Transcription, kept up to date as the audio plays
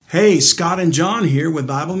Hey, Scott and John here with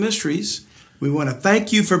Bible Mysteries. We want to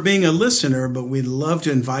thank you for being a listener, but we'd love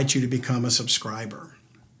to invite you to become a subscriber.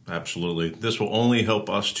 Absolutely. This will only help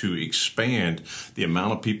us to expand the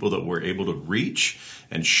amount of people that we're able to reach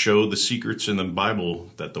and show the secrets in the Bible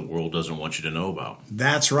that the world doesn't want you to know about.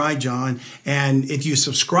 That's right, John. And if you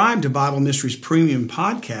subscribe to Bible Mysteries Premium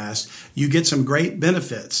Podcast, you get some great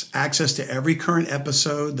benefits. Access to every current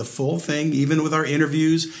episode, the full thing, even with our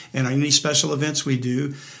interviews and any special events we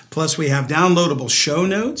do. Plus, we have downloadable show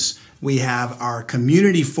notes. We have our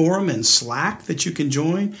community forum and Slack that you can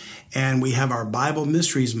join. And we have our Bible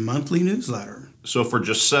Mysteries monthly newsletter. So for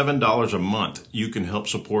just $7 a month, you can help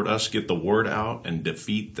support us get the word out and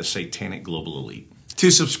defeat the satanic global elite. To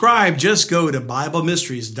subscribe, just go to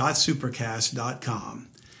BibleMysteries.supercast.com.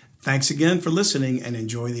 Thanks again for listening and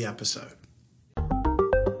enjoy the episode.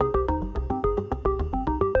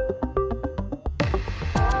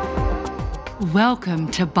 Welcome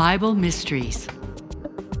to Bible Mysteries.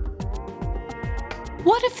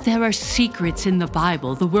 What if there are secrets in the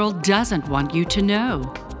Bible the world doesn't want you to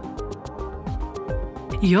know?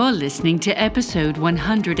 You're listening to episode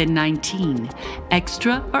 119,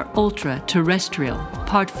 Extra or Ultra Terrestrial,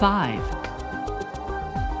 Part 5.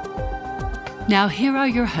 Now here are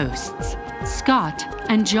your hosts, Scott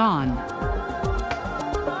and John.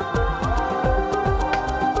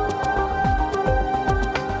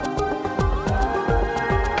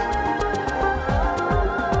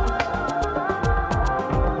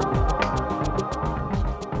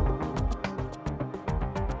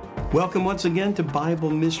 Welcome once again to Bible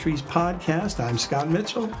Mysteries Podcast. I'm Scott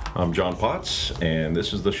Mitchell. I'm John Potts, and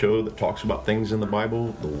this is the show that talks about things in the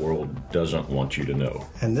Bible the world doesn't want you to know.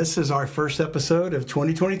 And this is our first episode of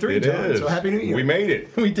 2023, It John. is. So Happy New Year. We made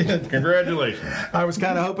it. We did. Congratulations. I was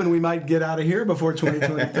kind of hoping we might get out of here before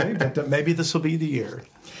 2023, but maybe this will be the year.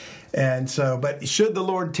 And so, but should the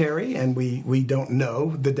Lord tarry, and we don't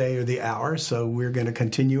know the day or the hour, so we're going to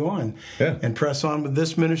continue on and press on with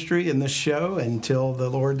this ministry and this show until the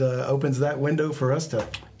Lord opens that window for us to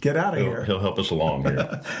get out of here. He'll help us along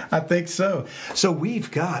here. I think so. So we've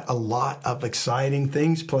got a lot of exciting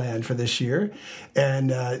things planned for this year,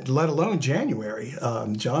 and let alone January.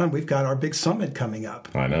 John, we've got our big summit coming up.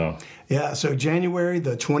 I know. Yeah, so January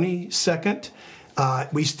the 22nd.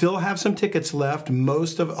 We still have some tickets left.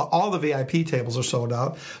 Most of all the VIP tables are sold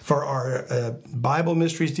out for our Bible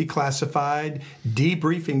Mysteries Declassified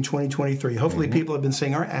Debriefing 2023. Hopefully people have been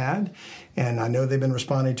seeing our ad, and I know they've been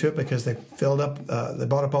responding to it because they filled up, they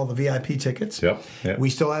bought up all the VIP tickets. Yep.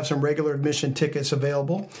 We still have some regular admission tickets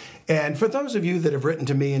available. And for those of you that have written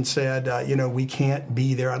to me and said, we can't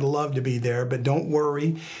be there, I'd love to be there, but don't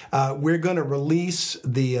worry. We're going to release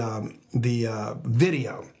the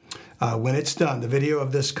video. When it's done, the video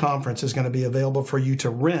of this conference is going to be available for you to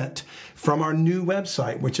rent from our new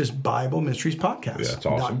website, which is BibleMysteriesPodcast.com. That's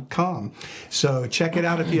awesome. So check it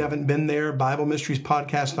out if you haven't been there,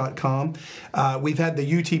 BibleMysteriesPodcast.com. We've had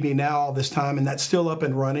the UTB Now all this time, and that's still up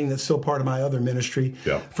and running. That's still part of my other ministry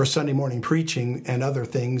for Sunday morning preaching and other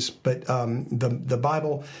things. But the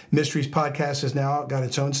Bible Mysteries Podcast has now got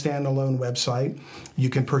its own standalone website. You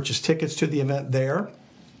can purchase tickets to the event there.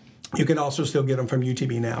 You can also still get them from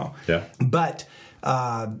UTB Now. Yeah. But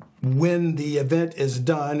when the event is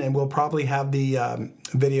done, and we'll probably have the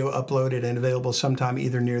video uploaded and available sometime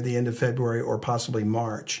either near the end of February or possibly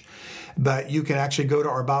March. But you can actually go to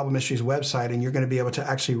our Bible Mysteries website, and you're going to be able to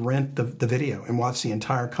actually rent the video and watch the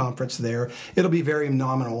entire conference there. It'll be very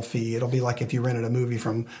nominal fee. It'll be like if you rented a movie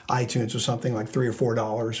from iTunes or something, like $3 or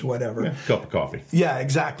 $4, whatever. Yeah, cup of coffee. Yeah,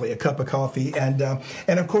 exactly, a cup of coffee. And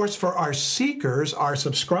of course, for our seekers, our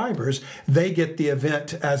subscribers, they get the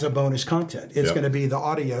event as a bonus content. It's going to be the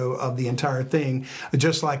audio of the entire thing,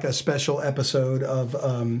 just like a special episode of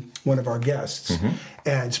one of our guests. Mm-hmm.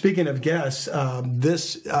 And speaking of guests,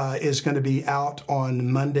 this is going to be out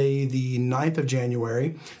on Monday, the 9th of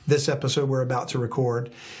January. This episode we're about to record,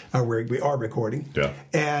 we are recording. Yeah.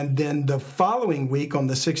 And then the following week on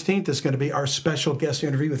the 16th is going to be our special guest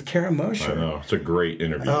interview with Kara Mosher. I know. It's a great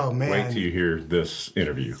interview. Oh, man. Wait till you hear this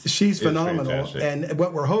interview. She's phenomenal. Fantastic. And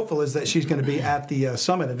what we're hopeful is that she's going to be at the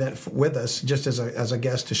summit event with us, just as a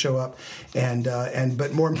guest to show up.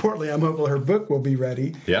 But more importantly, I'm hopeful her book will be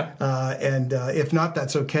ready. Yeah. And if not,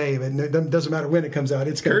 that's okay. It doesn't matter when it comes out.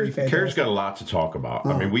 It's going to be fantastic. Kara's got a lot to talk about.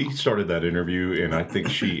 I mean, we started that interview, and I think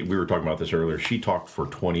we were talking about this earlier, she talked for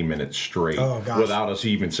 20 minutes straight without us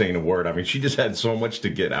even saying a word. I mean, she just had so much to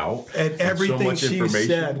get out. And everything so much she information.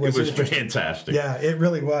 said was fantastic. Yeah, it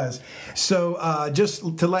really was. So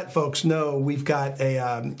just to let folks know, we've got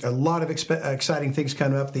a lot of exciting things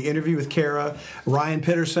coming up. The interview with Kara, Ryan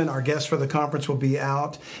Pitterson Anderson, our guest for the conference, will be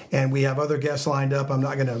out, and we have other guests lined up. I'm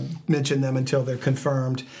not going to mention them until they're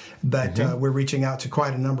confirmed, but we're reaching out to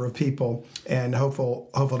quite a number of people and hopeful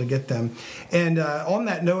to get them. And on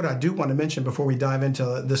that note, I do want to mention before we dive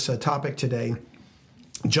into this topic today,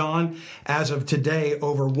 John, as of today,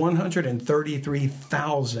 over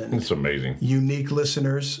 133,000. It's amazing. Unique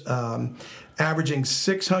listeners, averaging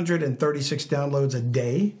 636 downloads a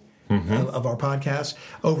day of our podcast,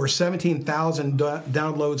 over 17,000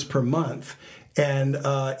 downloads per month. And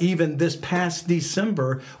even this past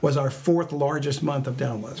December was our 4th largest month of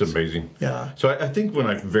downloads. It's amazing. Yeah. So I think when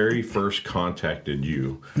I very first contacted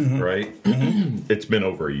you, right, it's been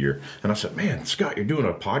over a year, and I said, "Man, Scott, you're doing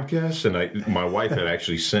a podcast," and my wife had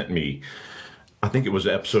actually sent me. I think it was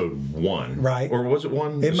episode 1. Right. Or was it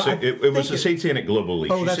 1? It was the Satanic Global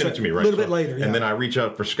League. Oh, she that's sent right. it to me, right? A little bit later, yeah. And then I reach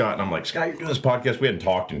out for Scott, and I'm like, "Scott, you're doing this podcast. We hadn't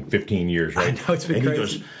talked in 15 years, right?" I know, it's been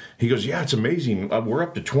crazy. He goes, "Yeah, it's amazing. We're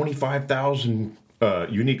up to 25,000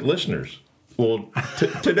 unique listeners." Well,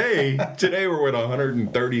 today we're at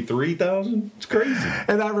 133,000. It's crazy.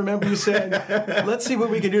 And I remember you said, "Let's see what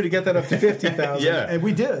we can do to get that up to 50,000." Yeah. And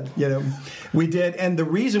we did. We did. And the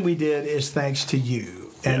reason we did is thanks to you.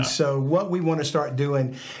 And so what we want to start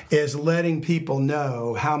doing is letting people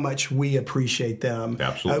know how much we appreciate them.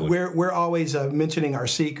 Absolutely. We're always mentioning our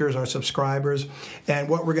seekers, our subscribers, and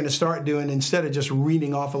what we're going to start doing instead of just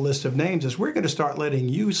reading off a list of names is we're going to start letting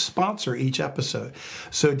you sponsor each episode.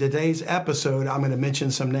 So today's episode, I'm going to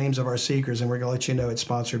mention some names of our seekers, and we're going to let you know it's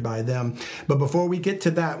sponsored by them. But before we get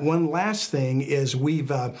to that, one last thing is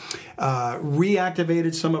we've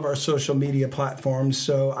reactivated some of our social media platforms.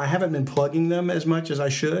 So I haven't been plugging them as much as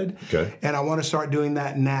I should. Okay. And I want to start doing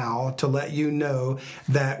that now to let you know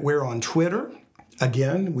that we're on Twitter.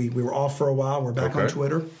 Again, we were off for a while. We're back on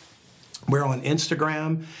Twitter. We're on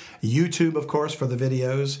Instagram, YouTube, of course, for the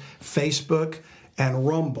videos, Facebook, and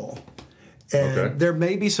Rumble. And there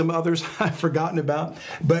may be some others I've forgotten about,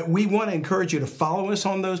 but we want to encourage you to follow us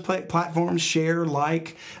on those platforms, share,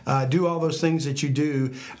 like, do all those things that you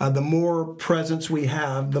do. The more presence we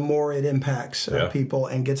have, the more it impacts people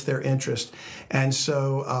and gets their interest. And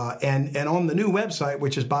so, and on the new website,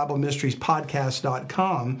 which is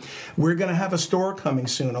BibleMysteriesPodcast.com, we're going to have a store coming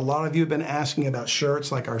soon. A lot of you have been asking about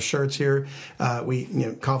shirts, like our shirts here.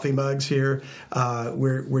 Coffee mugs here.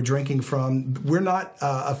 We're drinking from. We're not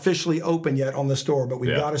officially open yet on the store, but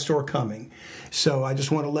we've got a store coming. So I just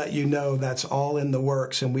want to let you know that's all in the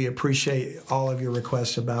works, and we appreciate all of your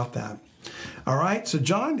requests about that. All right, so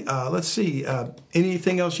John, let's see.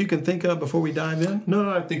 Anything else you can think of before we dive in? No,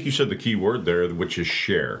 I think you said the key word there, which is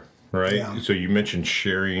share. Right? Yeah. So you mentioned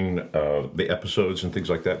sharing the episodes and things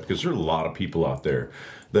like that, because there are a lot of people out there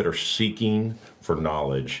that are seeking for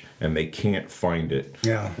knowledge and they can't find it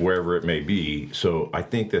wherever it may be. So I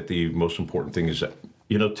think that the most important thing is that,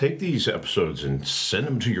 take these episodes and send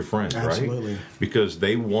them to your friends, Absolutely. right? Because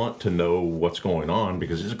they want to know what's going on,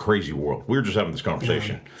 because it's a crazy world. We were just having this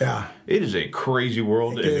conversation. Yeah. It is a crazy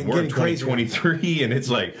world, and we're in 2023, and it's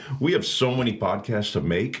like we have so many podcasts to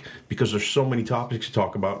make because there's so many topics to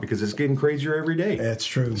talk about because it's getting crazier every day. That's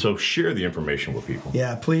true. So share the information with people.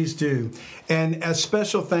 Yeah, please do. And a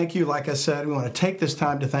special thank you, like I said, we want to take this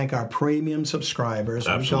time to thank our premium subscribers,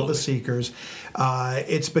 we call the Seekers.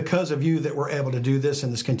 It's because of you that we're able to do this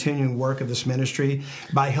and this continuing work of this ministry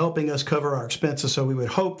by helping us cover our expenses. So we would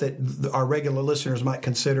hope that our regular listeners might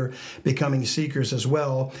consider becoming Seekers as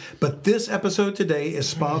well. But this episode today is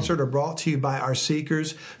sponsored or brought to you by our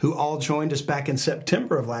Seekers, who all joined us back in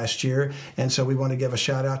September of last year. And so we want to give a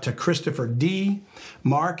shout out to Christopher D.,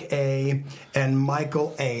 Mark A., and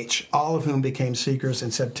Michael H., all of whom became Seekers in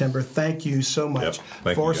September. Thank you so much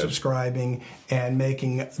for subscribing and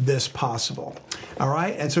making this possible. All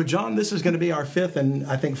right. And so, John, this is going to be our 5th and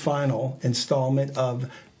I think final installment of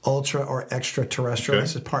Ultra or Extraterrestrial.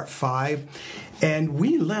 This is part 5. And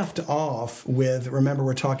we left off with, remember,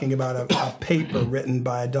 we're talking about a paper written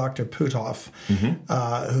by Dr. Puthoff,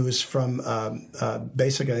 who's from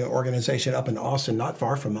basically an organization up in Austin, not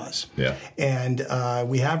far from us. Yeah. And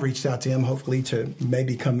we have reached out to him, hopefully, to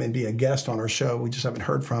maybe come and be a guest on our show. We just haven't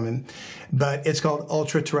heard from him. But it's called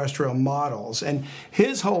Ultra-Terrestrial Models. And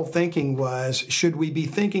his whole thinking was, should we be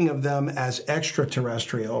thinking of them as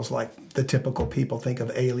extraterrestrials, like the typical people think of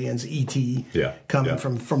aliens, E.T., coming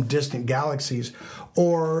from distant galaxies,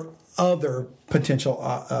 or other potential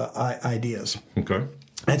ideas? Okay.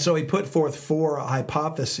 And so he put forth 4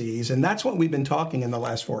 hypotheses, and that's what we've been talking in the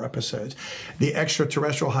last 4 episodes. The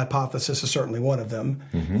extraterrestrial hypothesis is certainly one of them,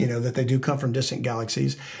 that they do come from distant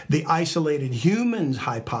galaxies. The isolated humans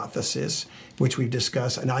hypothesis, which we've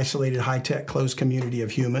discussed, an isolated high-tech closed community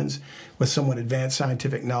of humans, with somewhat advanced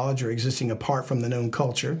scientific knowledge or existing apart from the known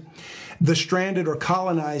culture. The stranded or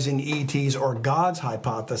colonizing ETs or God's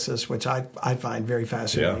hypothesis, which I find very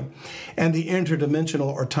fascinating, and the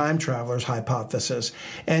interdimensional or time travelers hypothesis.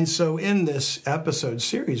 And so in this episode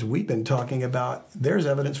series, we've been talking about there's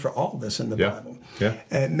evidence for all this in the Bible.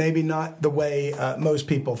 And maybe not the way most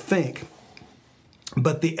people think.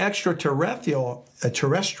 But the extraterrestrial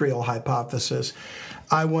terrestrial hypothesis,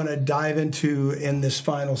 I want to dive into in this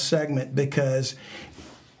final segment because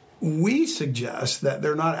we suggest that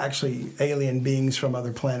they're not actually alien beings from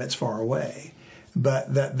other planets far away,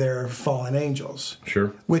 but that they're fallen angels.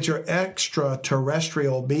 Sure. Which are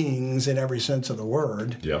extraterrestrial beings in every sense of the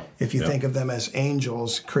word. Yeah. If you think of them as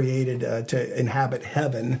angels created to inhabit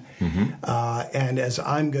heaven. And as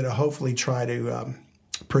I'm going to hopefully try to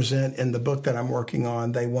present in the book that I'm working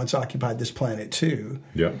on, they once occupied this planet too.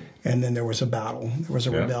 Yeah. And then there was a battle. There was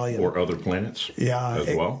a rebellion. Or other planets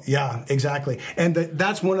as well. Yeah, exactly. And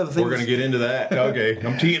that's one of the things. We're going to get into that. Okay.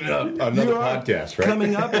 I'm teeing up another podcast,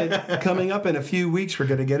 right? Coming up in a few weeks, we're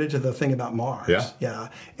going to get into the thing about Mars. Yeah.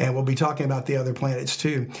 And we'll be talking about the other planets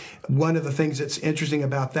too. One of the things that's interesting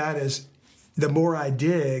about that is the more I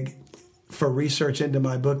dig for research into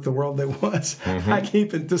my book, The World That Was, I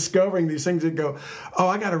keep discovering these things that go, oh,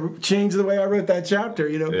 I got to change the way I wrote that chapter,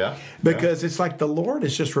 because it's like the Lord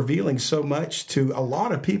is just revealing so much to a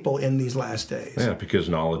lot of people in these last days. Yeah, because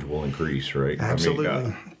knowledge will increase, right? Absolutely. I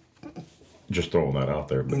mean, just throwing that out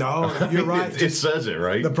there. But no, you're right. It says it,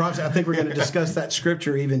 right? The prophecy, I think we're going to discuss that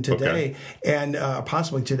scripture even today and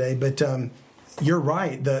possibly today, but you're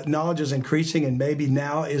right. The knowledge is increasing, and maybe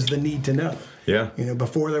now is the need to know. Yeah.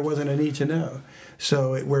 Before there wasn't a need to know.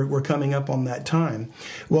 So we're coming up on that time.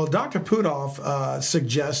 Well, Dr. Puthoff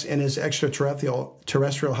suggests in his extraterrestrial,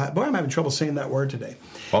 boy, I'm having trouble saying that word today.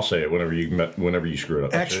 I'll say it whenever you screw it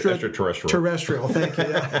up. Extraterrestrial. Terrestrial, thank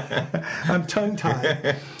you. I'm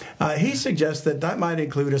tongue-tied. He suggests that might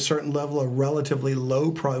include a certain level of relatively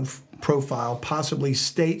low profile, possibly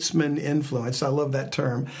statesman influence. I love that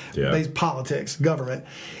term. Politics, government,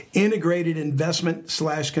 integrated investment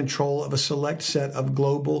 / control of a select set of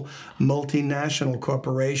global multinational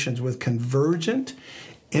corporations with convergent,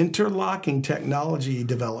 interlocking technology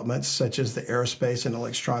developments such as the aerospace and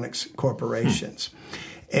electronics corporations.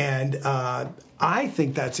 And I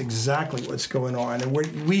think that's exactly what's going on. And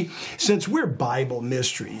we since we're Bible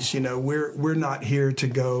mysteries, we're not here to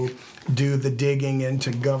go do the digging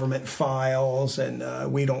into government files,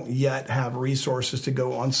 and we don't yet have resources to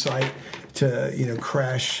go on site to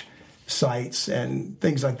crash sites and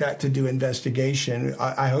things like that to do investigation.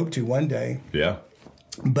 I hope to one day. Yeah.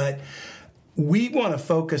 But we want to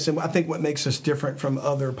focus, and I think what makes us different from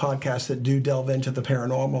other podcasts that do delve into the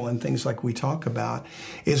paranormal and things like we talk about,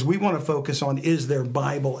 is we want to focus on, is there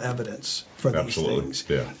Bible evidence for these things?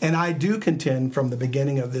 Yeah. And I do contend from the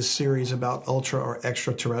beginning of this series about ultra or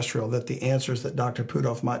extraterrestrial that the answers that Dr.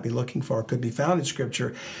 Puthoff might be looking for could be found in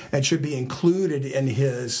Scripture and should be included in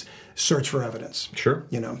his search for evidence. Sure.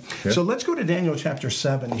 So let's go to Daniel chapter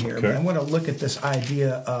 7 here. Okay. I want to look at this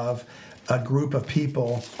idea of a group of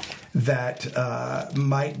people that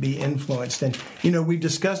might be influenced. And, we've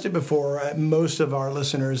discussed it before. Most of our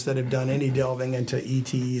listeners that have done any delving into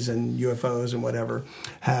ETs and UFOs and whatever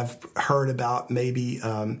have heard about maybe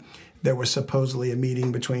there was supposedly a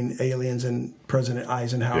meeting between aliens and President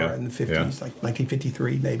Eisenhower in the 50s, like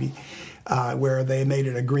 1953 maybe, where they made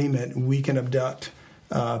an agreement, we can abduct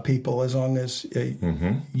people as long as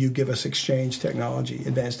you give us advanced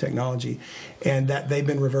technology, and that they've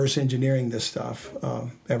been reverse engineering this stuff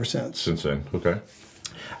ever since. Since then, okay.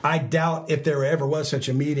 I doubt if there ever was such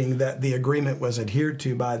a meeting that the agreement was adhered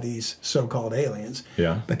to by these so-called aliens.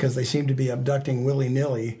 Yeah. Because they seem to be abducting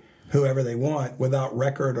willy-nilly whoever they want without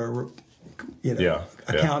record or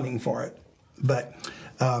accounting for it. But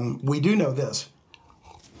we do know this.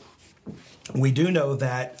 We do know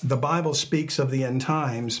that the Bible speaks of the end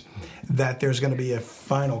times, that there's going to be a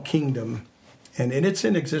final kingdom, and it's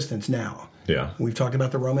in existence now. Yeah. We've talked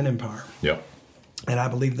about the Roman Empire. Yep. And I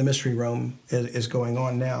believe the mystery Rome is going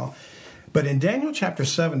on now. But in Daniel chapter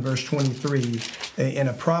 7, verse 23, in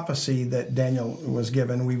a prophecy that Daniel was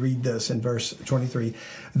given, we read this in verse 23.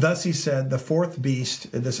 Thus he said, the fourth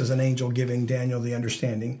beast, this is an angel giving Daniel the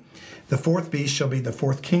understanding, the fourth beast shall be the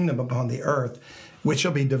fourth kingdom upon the earth, which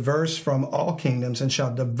shall be diverse from all kingdoms, and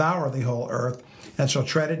shall devour the whole earth, and shall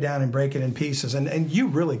tread it down and break it in pieces. And you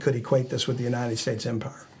really could equate this with the United States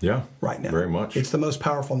empire. Yeah. Right now. Very much. It's the most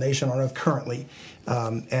powerful nation on earth currently.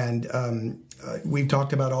 we've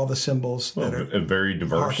talked about all the symbols that are very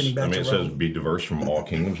diverse. harkening back I mean, to it Rome. says be diverse from all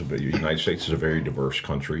kingdoms, but the United States is a very diverse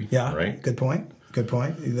country. Yeah, right. Good point. Good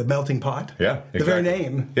point. The melting pot. Yeah, exactly. The very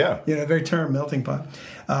name. Yeah. The very term, melting pot.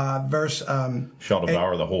 Verse. Shall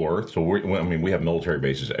devour the whole earth. So we have military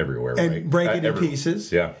bases everywhere, and right? break it in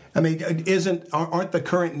pieces. Yeah. I mean, aren't the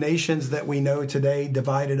current nations that we know today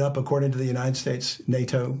divided up according to the United States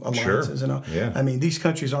NATO alliances and all? Yeah. I mean, these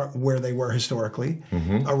countries aren't where they were historically.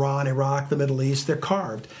 Mm-hmm. Iran, Iraq, the Middle East, they're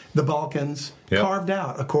carved. The Balkans, carved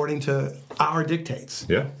out according to our dictates.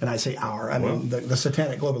 Yeah. And I say our, I mean the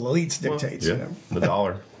satanic global elites dictates. Well, the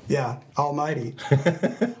dollar. Yeah, almighty.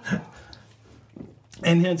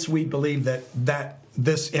 And hence we believe that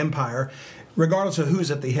this empire, regardless of who's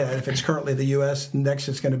at the head, if it's currently the U.S., next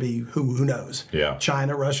it's going to be who knows? Yeah.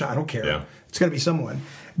 China, Russia, I don't care. Yeah. It's going to be someone.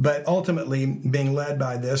 But ultimately, being led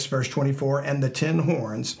by this, verse 24, and the 10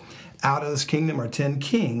 horns, out of this kingdom are 10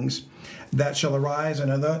 kings that shall arise, and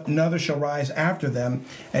another shall rise after them,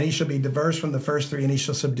 and he shall be diverse from the first three, and he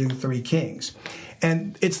shall subdue 3 kings.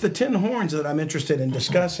 And it's the 10 horns that I'm interested in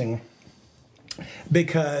discussing,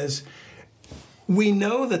 because we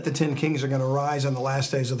know that the 10 kings are going to rise in the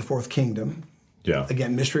last days of the 4th kingdom. Yeah.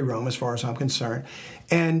 Again, mystery Rome, as far as I'm concerned.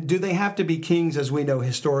 And do they have to be kings as we know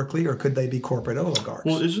historically, or could they be corporate oligarchs?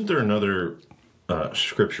 Well, isn't there another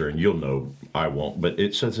scripture, and you'll know, I won't, but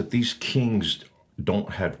it says that these kings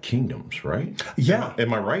don't have kingdoms, right? Yeah.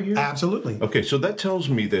 Am I right here? Absolutely. Okay, so that tells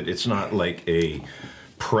me that it's not like a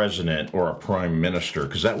president or a prime minister,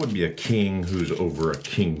 because that would be a king who's over a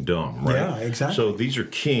kingdom, right? Yeah, exactly. So these are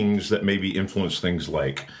kings that maybe influence things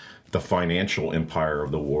like the financial empire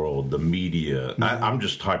of the world, the media. I'm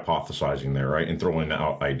just hypothesizing there, right, and throwing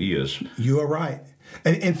out ideas. You are right.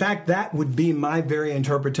 And in fact, that would be my very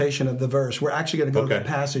interpretation of the verse. We're actually going to go to that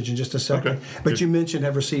passage in just a second. Okay. But you mentioned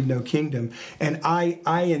have received no kingdom. And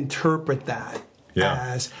I interpret that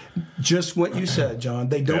as just what you said, John.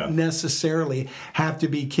 They don't necessarily have to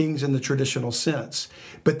be kings in the traditional sense.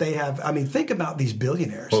 But they have, I mean, think about these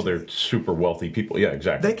billionaires. Well, they're super wealthy people. Yeah,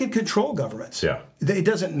 exactly. They can control governments. Yeah. It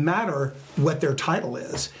doesn't matter what their title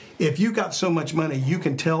is. If you got so much money, you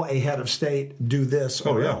can tell a head of state, do this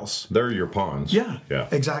or else. They're your pawns. Yeah,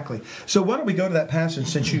 exactly. So why don't we go to that passage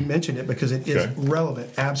since you mentioned it, because it is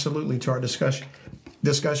relevant absolutely to our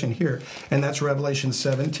discussion here. And that's Revelation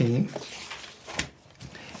 17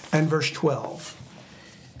 and verse 12.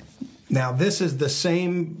 Now, this is the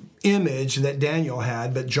same image that Daniel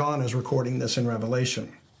had, but John is recording this in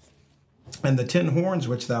Revelation. And the 10 horns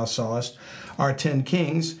which thou sawest are 10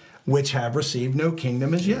 kings which have received no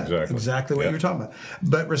kingdom as yet. Exactly what you're talking about.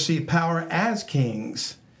 But receive power as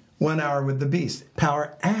kings 1 hour with the beast.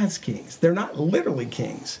 Power as kings. They're not literally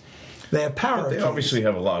kings. They have power. But they obviously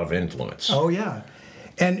have a lot of influence. Oh, yeah.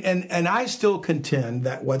 And I still contend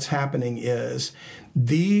that what's happening is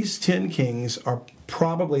these 10 kings are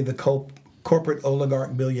probably the corporate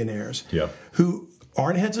oligarch billionaires who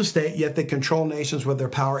aren't heads of state, yet they control nations with their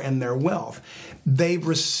power and their wealth. They've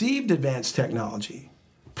received advanced technology,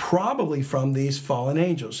 probably from these fallen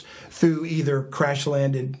angels, through either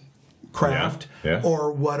crash-landed craft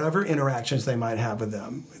or whatever interactions they might have with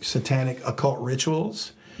them, satanic occult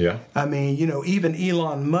rituals. Yeah. I mean, even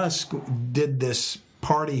Elon Musk did this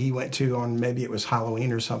party he went to on, maybe it was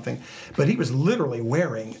Halloween or something, but he was literally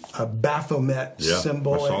wearing a Baphomet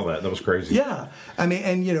symbol. I saw that. That was crazy. Yeah. I mean,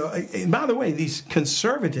 and by the way, these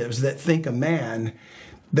conservatives that think a man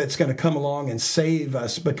that's going to come along and save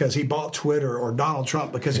us because he bought Twitter, or Donald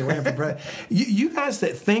Trump because he ran for president, you guys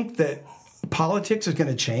that think that politics is going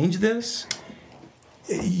to change this,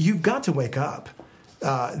 you've got to wake up.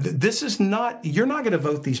 This is not, you're not going to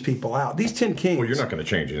vote these people out. These 10 kings. Well, you're not going to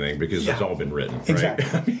change anything because it's all been written. Right?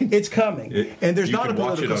 Exactly. It's coming. And there's not a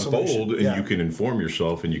political solution. You can watch it unfold, and you can inform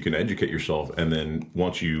yourself, and you can educate yourself, and then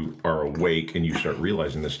once you are awake and you start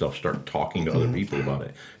realizing this stuff, start talking to other people about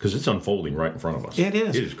it, because it's unfolding right in front of us. It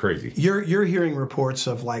is. It is crazy. You're hearing reports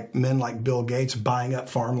of men like Bill Gates buying up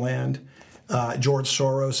farmland. George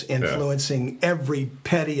Soros influencing every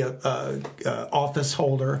petty office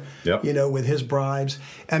holder, with his bribes.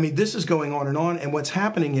 I mean, this is going on. And what's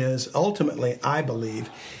happening is, ultimately, I believe,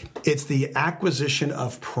 it's the acquisition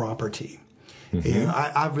of property. Mm-hmm.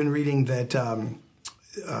 I've been reading that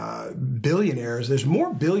billionaires, there's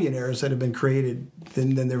more billionaires that have been created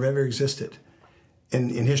than there ever existed in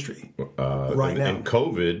history right now. And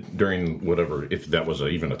COVID, during whatever, if that was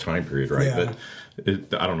even a time period, right? Yeah.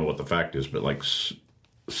 But I don't know what the fact is, but like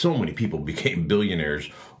so many people became billionaires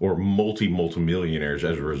or multi-millionaires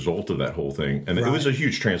as a result of that whole thing. And it was a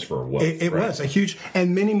huge transfer of wealth. It was a huge,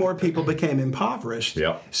 and many more people became impoverished.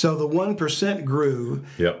 Yep. So the 1% grew.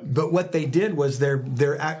 Yep. But what they did was they're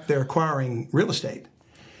acquiring real estate.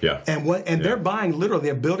 Yeah. And they're buying, literally,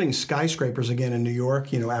 they're building skyscrapers again in New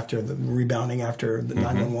York, after the rebounding after the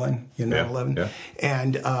 9/11, 9/11. Yeah.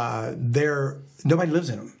 And nobody lives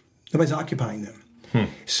in them. Nobody's occupying them.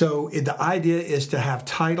 So the idea is to have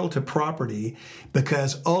title to property,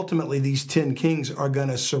 because ultimately these 10 kings are going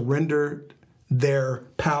to surrender their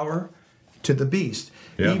power to the beast.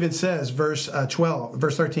 Yeah. It even says, verse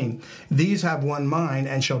 13, these have one mind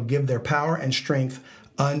and shall give their power and strength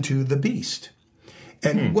unto the beast.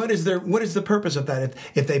 And what is the purpose of that?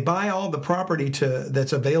 If they buy all the property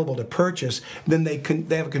that's available to purchase, then they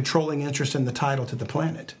have a controlling interest in the title to the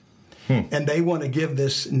planet. And they want to give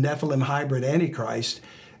this Nephilim hybrid Antichrist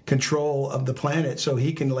control of the planet so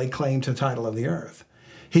he can lay claim to the title of the earth.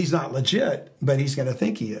 He's not legit, but he's going to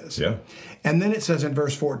think he is. Yeah. And then it says in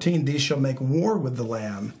verse 14, these shall make war with the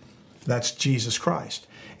Lamb. That's Jesus Christ.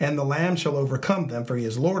 And the Lamb shall overcome them, for he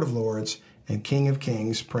is Lord of lords and King of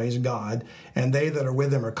kings, praise God. And they that are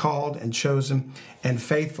with him are called and chosen and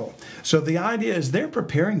faithful. So the idea is they're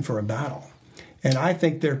preparing for a battle. And I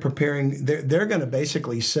think they're preparing, they're going to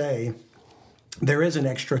basically say there is an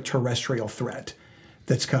extraterrestrial threat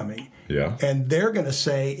that's coming. Yeah. And they're going to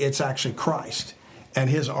say it's actually Christ and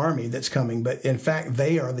his army that's coming. But in fact,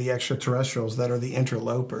 they are the extraterrestrials that are the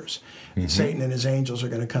interlopers. Mm-hmm. Satan and his angels are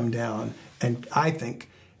going to come down and, I think,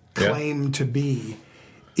 claim to be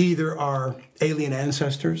either our alien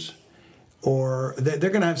ancestors, or they're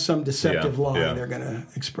going to have some deceptive lie they're going to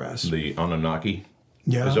express. The Anunnaki.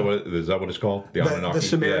 Yeah. Is that what it's called? The Anunnaki? The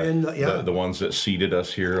Sumerian, The ones that seeded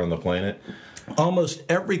us here on the planet? Almost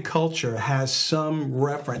every culture has some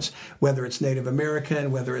reference, whether it's Native American,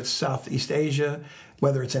 whether it's Southeast Asia,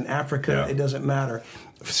 whether it's in Africa, it doesn't matter.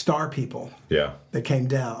 Star people that came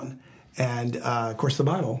down. And, of course, the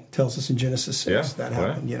Bible tells us in Genesis 6 that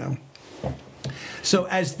happened, So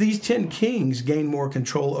as these 10 kings gain more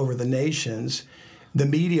control over the nations, the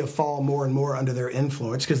media fall more and more under their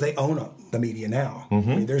influence because they own the media now. Mm-hmm.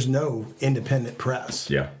 I mean, there's no independent press,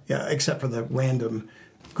 except for the random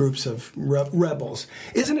groups of rebels.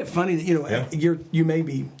 Isn't it funny that you may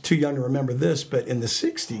be too young to remember this, but in the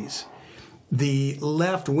 60s, the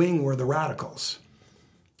left wing were the radicals,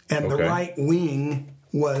 and the right wing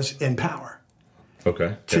was in power.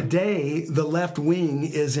 Okay. Today, the left wing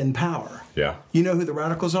is in power. Yeah. You know who the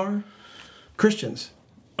radicals are? Christians.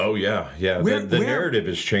 Oh, yeah. The narrative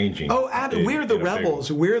is changing. Oh, we're the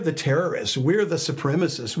rebels. We're the terrorists. We're the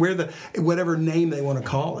supremacists. We're the whatever name they want to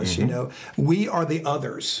call us, We are the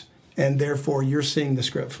others. And therefore, you're seeing the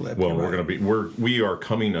script flip. Well, we are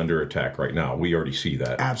coming under attack right now. We already see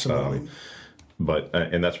that. Absolutely.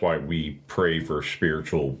 And that's why we pray for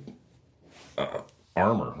spiritual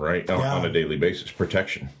armor, right? On a daily basis,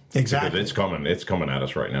 protection. Exactly. Because it's coming at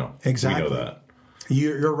us right now. Exactly. We know that.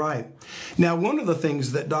 You're right. Now, one of the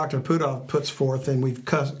things that Dr. Puthoff puts forth, and we've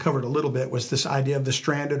covered a little bit, was this idea of the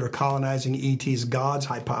stranded or colonizing ETs God's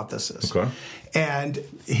hypothesis. Okay. And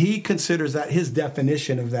he considers that his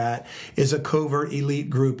definition of that is a covert elite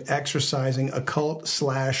group exercising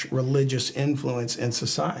occult/religious influence in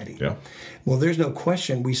society. Yeah. Well, there's no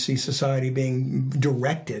question we see society being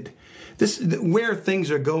directed. Where things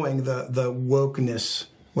are going, the wokeness,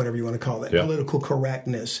 whatever you want to call it, political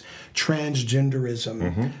correctness,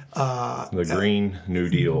 transgenderism. The Green New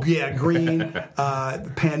Deal. Green,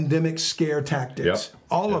 pandemic scare tactics.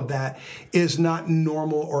 All of that is not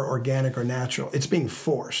normal or organic or natural. It's being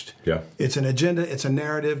forced. Yeah. It's an agenda, it's a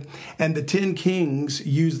narrative, and the 10 kings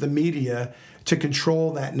use the media to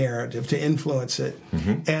control that narrative, to influence it.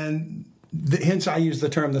 Mm-hmm. And hence I use the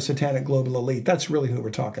term the satanic global elite. That's really who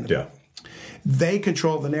we're talking about. Yeah. They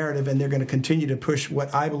control the narrative, and they're going to continue to push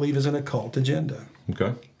what I believe is an occult agenda.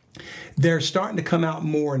 Okay. They're starting to come out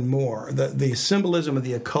more and more. The symbolism of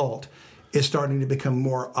the occult is starting to become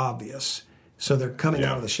more obvious. So they're coming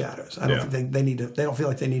out of the shadows. I don't think they don't feel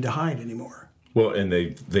like they need to hide anymore. Well, and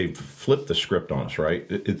they've flipped the script on us,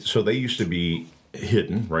 right? So they used to be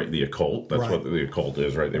hidden, right? The occult. That's what the occult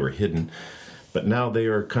is, right? They were hidden. But now they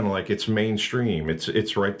are kind of like, it's mainstream.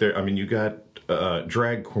 It's right there. I mean, you got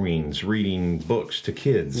drag queens reading books to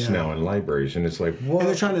kids now in libraries, and it's like, what? And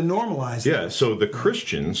they're trying to normalize this. So the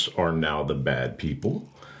Christians are now the bad people,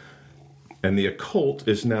 and the occult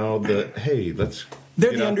is now hey, let's...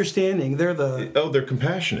 They're the understanding. They're they're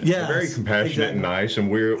compassionate. Yes, they're very compassionate and nice, and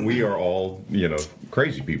we are all,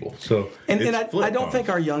 crazy people. So and I don't think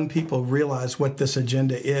our young people realize what this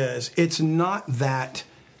agenda is. It's not that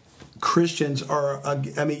Christians are,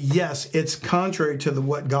 yes, it's contrary to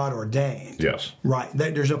what God ordained. Yes. Right.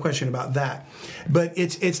 There's no question about that. But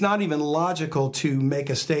it's not even logical to make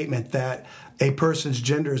a statement that a person's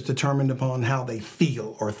gender is determined upon how they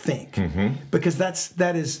feel or think, because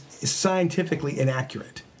that is scientifically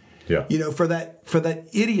inaccurate. Yeah. For that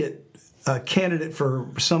idiot candidate for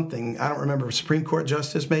something, I don't remember, Supreme Court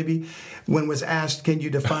justice maybe, when was asked, can you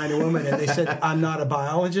define a woman? And they said, I'm not a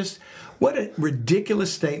biologist. What a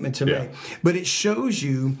ridiculous statement to make. But it shows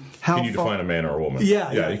you how Can you define a man or a woman?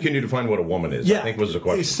 Yeah. Can you define what a woman is? I think was the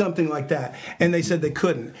question. It's something like that. And they said they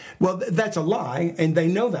couldn't. Well, that's a lie, and they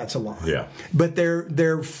know that's a lie. Yeah. But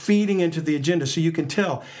they're feeding into the agenda, so you can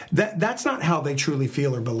tell that's not how they truly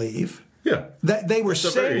feel or believe. Yeah. That they were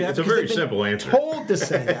saying that. It's a very simple answer. Told to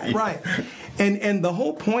say that, right. And the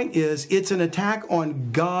whole point is it's an attack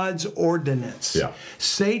on God's ordinance. Yeah.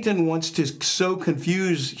 Satan wants to so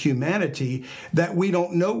confuse humanity that we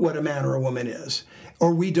don't know what a man or a woman is.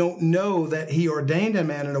 Or we don't know that he ordained a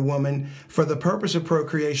man and a woman for the purpose of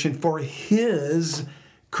procreation for his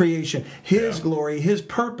creation, his glory, his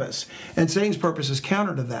purpose. And Satan's purpose is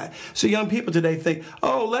counter to that. So young people today think,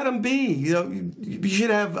 oh, let them be. You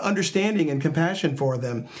should have understanding and compassion for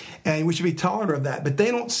them. And we should be tolerant of that. But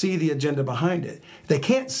they don't see the agenda behind it. They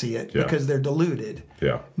can't see it because they're deluded.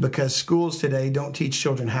 Yeah. Because schools today don't teach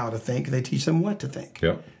children how to think. They teach them what to think.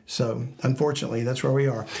 Yeah. So, unfortunately, that's where we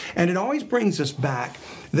are. And it always brings us back.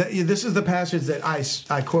 This is the passage that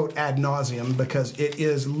I quote ad nauseum because it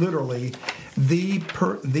is literally the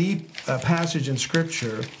passage in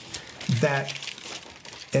Scripture that,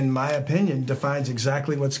 in my opinion, defines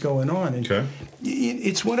exactly what's going on. And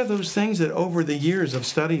it's one of those things that over the years of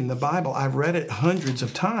studying the Bible, I've read it hundreds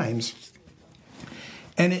of times.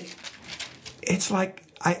 And it's like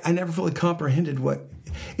I never fully comprehended what...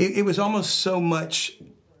 It was almost so much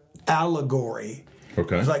allegory.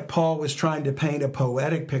 Okay. It's like Paul was trying to paint a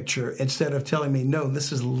poetic picture instead of telling me, no,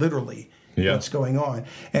 this is literally what's going on.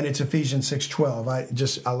 And it's Ephesians 6:12.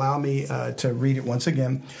 Just allow me to read it once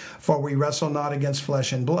again. For we wrestle not against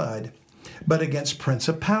flesh and blood, but against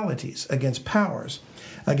principalities, against powers,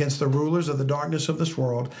 against the rulers of the darkness of this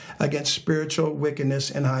world, against spiritual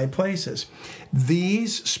wickedness in high places.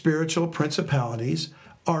 These spiritual principalities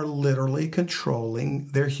are literally controlling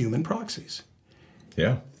their human proxies.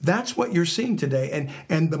 Yeah. That's what you're seeing today.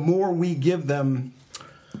 And the more we give them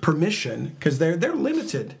permission, because they're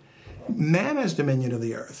limited. Man has dominion of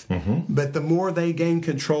the earth. But the more they gain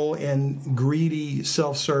control in greedy,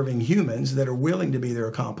 self-serving humans that are willing to be their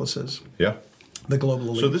accomplices. Yeah. The global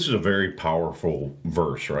elite. So this is a very powerful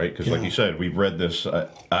verse, right? Because like you said, we've read this.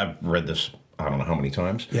 I've read this I don't know how many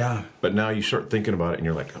times. Yeah. But now you start thinking about it and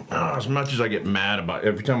you're like, as much as I get mad about it,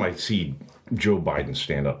 every time I see Joe Biden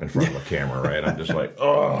stand up in front of a camera, right? I'm just like,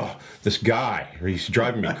 oh, this guy, he's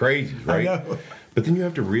driving me crazy, right? I know. But then you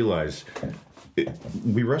have to realize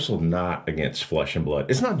we wrestle not against flesh and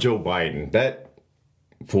blood. It's not Joe Biden, that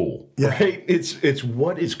fool, right? It's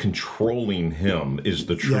what is controlling him is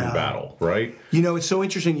the true battle, right? It's so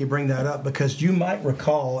interesting you bring that up because you might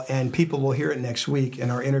recall, and people will hear it next week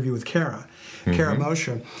in our interview with Kara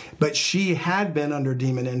Mosher, but she had been under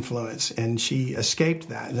demon influence and she escaped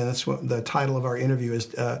that. And that's what the title of our interview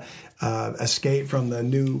is, Escape from the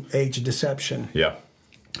New Age Deception. Yeah.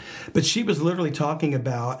 But she was literally talking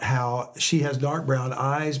about how she has dark brown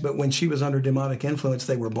eyes, but when she was under demonic influence,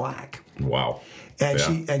 they were black. Wow.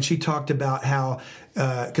 And she talked about how,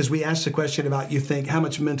 because we asked the question about, you think, how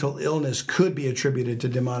much mental illness could be attributed to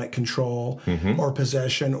demonic control or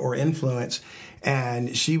possession or influence.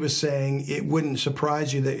 And she was saying it wouldn't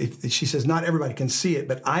surprise you that she says, not everybody can see it,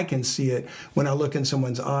 but I can see it when I look in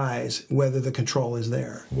someone's eyes, whether the control is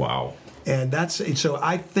there. Wow. And so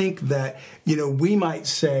I think that, we might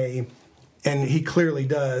say, and he clearly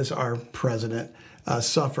does, our president,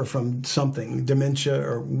 suffer from something, dementia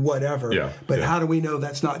or whatever. Yeah, but how do we know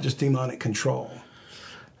that's not just demonic control?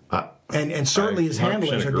 And certainly his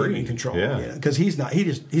handlers are demon control. Yeah, because he's not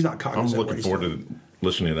cognizant. I'm looking forward to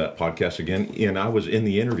listening to that podcast again. And I was in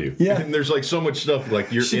the interview. Yeah, and there's like so much stuff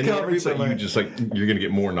like you're in the interview, but you just like you're going to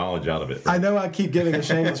get more knowledge out of it. Right? I know I keep giving a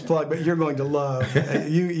shameless plug, but you're going to love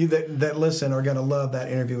you that listen are going to love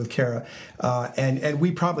that interview with Kara. And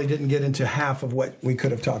we probably didn't get into half of what we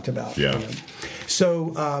could have talked about. Yeah.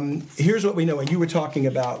 So here's what we know. And you were talking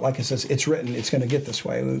about, like it says, it's written, it's going to get this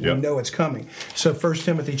way. We know it's coming. So 1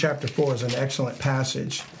 Timothy chapter 4 is an excellent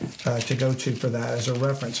passage to go to for that as a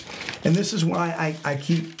reference. And this is why I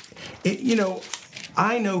keep,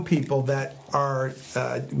 I know people that are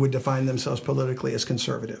would define themselves politically as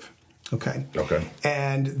conservative. Okay. Okay.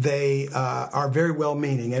 And they are very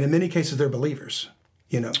well-meaning. And in many cases, they're believers.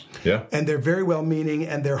 Yeah. And they're very well-meaning,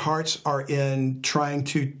 and their hearts are in trying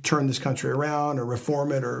to turn this country around or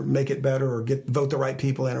reform it or make it better or vote the right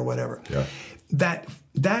people in or whatever. Yeah.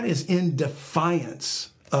 That is in defiance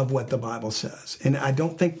of what the Bible says. And I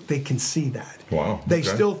don't think they can see that. Wow. They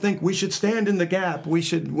still think we should stand in the gap, we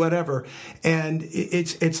should whatever. And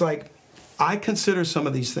it's like, I consider some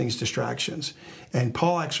of these things distractions. And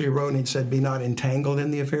Paul actually wrote and said, be not entangled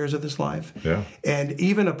in the affairs of this life. Yeah. And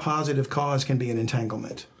even a positive cause can be an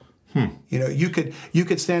entanglement. You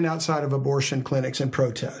could stand outside of abortion clinics and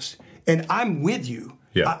protest. And I'm with you.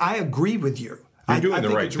 Yeah. I agree with you. You're doing the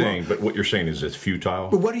right thing, but what you're saying is it's futile.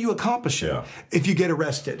 But what are you accomplishing if you get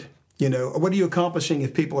arrested? What are you accomplishing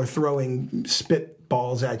if people are throwing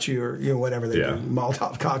spitballs at you or whatever they do,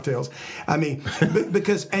 Molotov cocktails? I mean,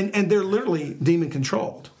 because and they're literally demon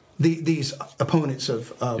controlled. These opponents of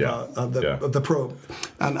the pro,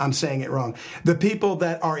 I'm saying it wrong. The people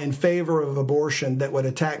that are in favor of abortion that would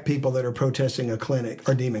attack people that are protesting a clinic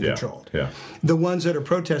are demon controlled. Yeah. The ones that are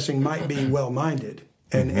protesting might be well-minded.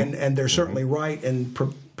 And they're certainly right in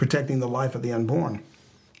protecting the life of the unborn.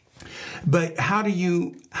 But how do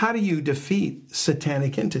you defeat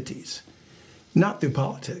satanic entities? Not through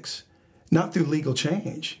politics, not through legal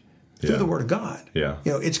change, through the Word of God. Yeah.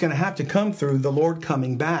 It's going to have to come through the Lord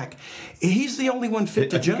coming back. He's the only one fit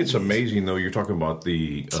to judge. I think it's amazing, though, you're talking about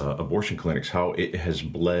the abortion clinics, how it has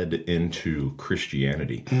bled into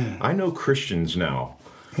Christianity. I know Christians now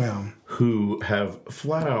who have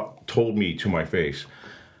flat out told me to my face,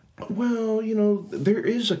 well, there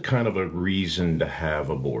is a kind of a reason to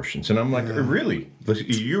have abortions. And I'm like, really?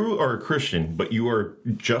 You are a Christian, but you are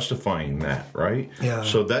justifying that, right? Yeah.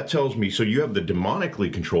 So that tells me, so you have the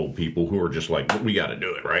demonically controlled people who are just like, we got to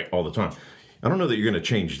do it, right? All the time. I don't know that you're going to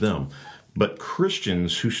change them. But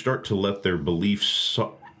Christians who start to let their beliefs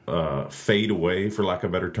fade away, for lack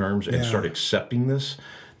of better terms, and start accepting this,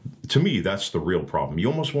 to me, that's the real problem.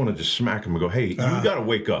 You almost want to just smack them and go, hey, you got to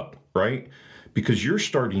wake up, right? Because you're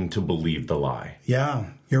starting to believe the lie. Yeah,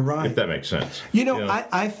 you're right. If that makes sense.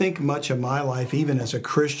 I think much of my life, even as a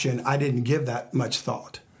Christian, I didn't give that much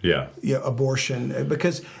thought. Yeah. Abortion,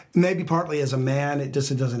 because maybe partly as a man, it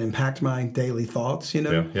just doesn't impact my daily thoughts,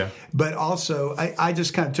 Yeah. But also, I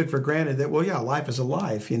just kind of took for granted that, life is a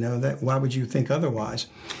life, that why would you think otherwise?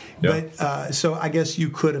 Yeah. But so I guess you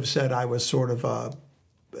could have said I was sort of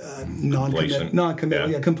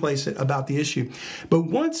complacent about the issue. But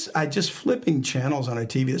once I just flipping channels on a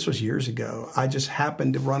TV, this was years ago, I just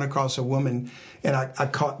happened to run across a woman, and I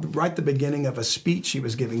caught right the beginning of a speech she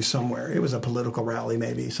was giving somewhere. It was a political rally,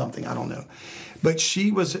 maybe something, I don't know. But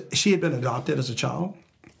she had been adopted as a child.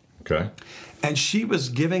 Okay. And she was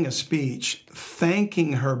giving a speech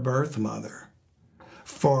thanking her birth mother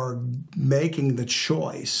for making the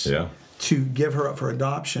choice to give her up for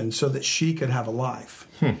adoption so that she could have a life.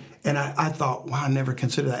 And I thought, wow, I never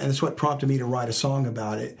considered that. And it's what prompted me to write a song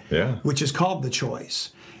about it, which is called The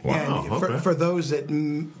Choice. Wow, and for those that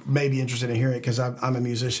may be interested in hearing it, because I'm a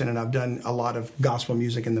musician and I've done a lot of gospel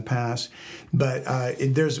music in the past, but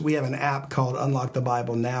we have an app called Unlock the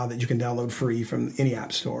Bible Now that you can download free from any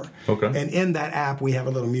app store. Okay. And in that app, we have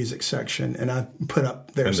a little music section, and I've put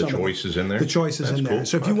up there. And the choice is in there? The choice is in there. Cool.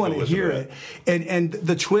 So if you want to hear it, and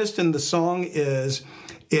the twist in the song is,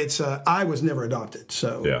 I was never adopted,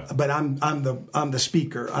 but I'm the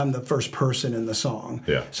speaker. I'm the first person in the song.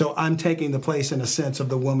 Yeah. So I'm taking the place in a sense of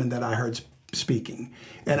the woman that I heard speaking,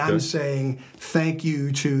 and I'm saying thank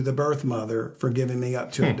you to the birth mother for giving me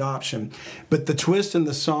up to adoption. But the twist in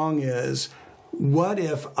the song is, what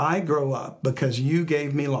if I grow up because you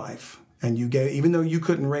gave me life? And even though you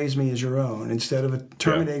couldn't raise me as your own, instead of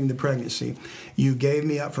terminating the pregnancy, you gave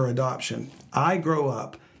me up for adoption. I grow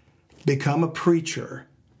up, become a preacher,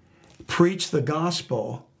 preach the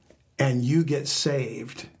gospel, and you get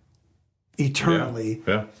saved eternally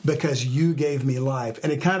because you gave me life.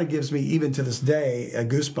 And it kind of gives me, even to this day,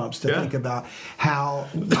 goosebumps to think about how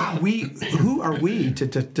who are we to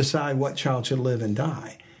decide what child should live and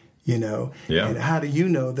die? And how do you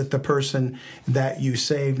know that the person that you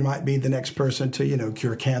saved might be the next person to,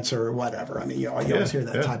 cure cancer or whatever? I mean, you always hear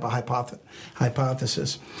that type of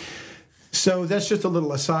hypothesis. So that's just a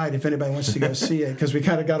little aside if anybody wants to go see it, because we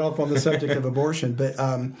kind of got off on the subject of abortion. But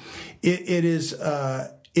it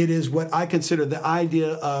is what I consider the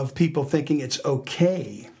idea of people thinking it's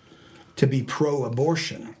okay to be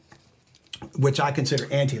pro-abortion, which I consider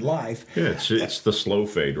anti-life. Yeah, it's the slow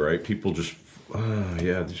fade, right? People just,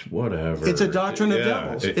 just whatever. It's a doctrine of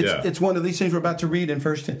devils. It's one of these things we're about to read in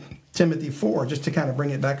 1 Timothy 4, just to kind of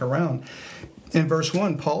bring it back around. In verse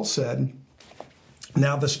 1, Paul said,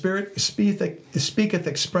 Now the Spirit speaketh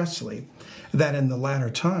expressly that in the latter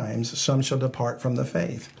times some shall depart from the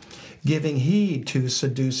faith, giving heed to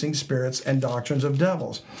seducing spirits and doctrines of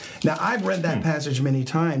devils. Now, I've read that passage many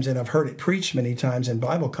times, and I've heard it preached many times in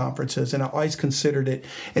Bible conferences, and I always considered it,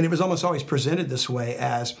 and it was almost always presented this way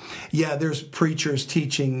as, yeah, there's preachers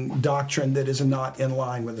teaching doctrine that is not in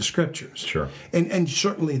line with the Scriptures. Sure. And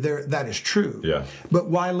certainly that is true. Yeah. But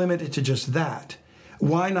why limit it to just that?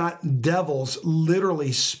 Why not devils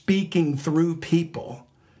literally speaking through people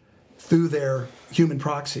through their human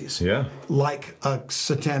proxies, like a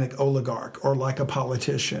satanic oligarch or like a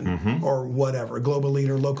politician or whatever, global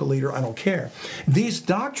leader, local leader, I don't care. These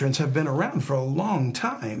doctrines have been around for a long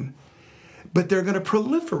time, but they're going to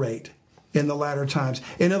proliferate in the latter times.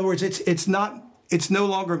 In other words, it's no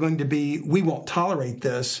longer going to be, we won't tolerate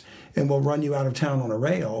this and we'll run you out of town on a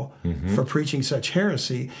rail for preaching such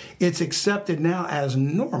heresy. It's accepted now as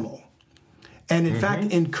normal. And in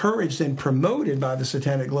fact, encouraged and promoted by the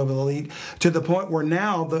satanic global elite to the point where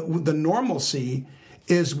now the normalcy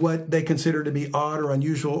is what they consider to be odd or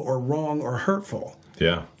unusual or wrong or hurtful.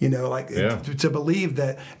 Yeah. You know, like to believe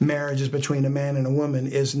that marriage is between a man and a woman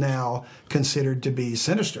is now considered to be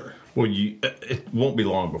sinister. Well, it won't be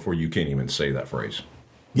long before you can't even say that phrase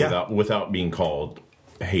without being called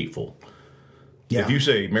hateful. Yeah. If you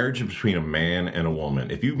say marriage is between a man and a woman,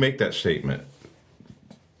 if you make that statement,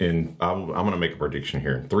 and I'm going to make a prediction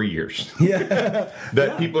here in 3 years.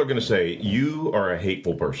 People are going to say, you are a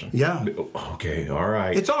hateful person. Yeah. Okay, all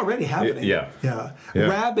right. It's already happening. Yeah.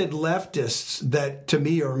 Rabid leftists that, to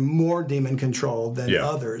me, are more demon-controlled than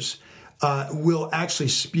others will actually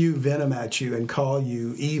spew venom at you and call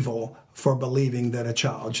you evil for believing that a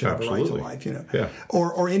child should have a right to life, you know,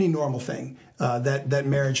 or any normal thing, that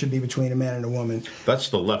marriage should be between a man and a woman. That's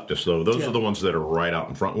the leftists, though. Those are the ones that are right out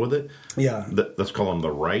in front with it. Yeah. Let's call them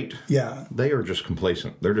the right. Yeah. They are just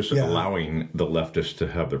complacent. They're just allowing the leftists to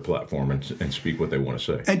have their platform and speak what they want to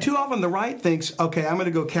say. And too often the right thinks, okay, I'm going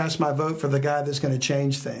to go cast my vote for the guy that's going to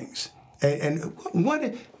change things. And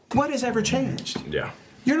what has ever changed? Yeah.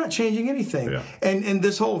 You're not changing anything. Yeah. And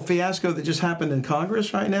this whole fiasco that just happened in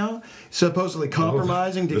Congress right now, supposedly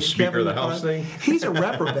compromising to the Speaker of the House thing, he's a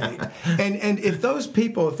reprobate. and if those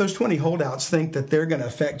 20 holdouts think that they're going to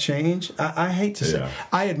affect change, I hate to say,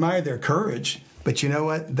 I admire their courage, but you know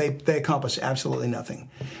what? They accomplish absolutely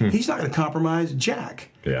nothing. He's not going to compromise jack.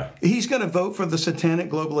 Yeah. He's going to vote for the satanic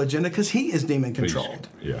global agenda because he is demon controlled.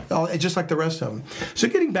 Yeah. Just like the rest of them. So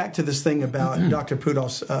getting back to this thing about Dr.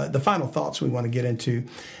 Puthoff's, the final thoughts we want to get into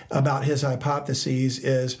about his hypotheses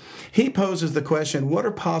is he poses the question, what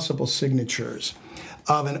are possible signatures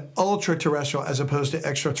of an ultra-terrestrial as opposed to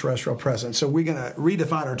extraterrestrial presence? So we're going to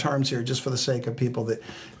redefine our terms here just for the sake of people that,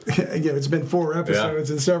 it's been 4 episodes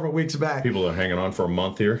and several weeks back. People are hanging on for a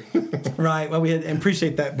month here. Right. Well, we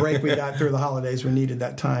appreciate that break we got through the holidays. We needed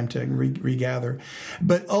that time to regather.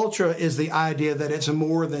 But ultra is the idea that it's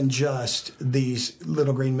more than just these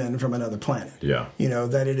little green men from another planet. Yeah. You know,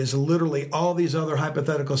 that it is literally all these other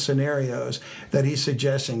hypothetical scenarios that he's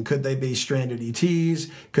suggesting. Could they be stranded ETs?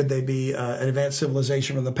 Could they be an advanced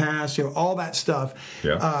civilization from the past? You know, all that stuff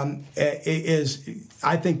is,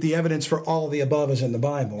 I think the evidence for all of the above is in the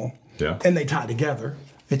Bible. Yeah. And they tie together.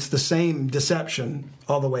 It's the same deception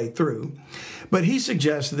all the way through. But he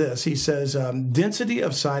suggests this. He says, density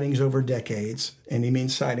of sightings over decades, and he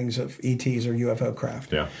means sightings of ETs or UFO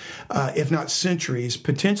craft, if not centuries,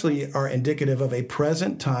 potentially are indicative of a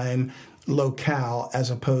present time locale as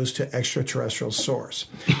opposed to extraterrestrial source.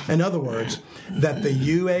 In other words, that the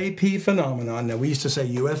UAP phenomenon, now we used to say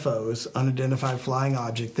UFOs, unidentified flying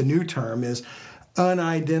object, the new term is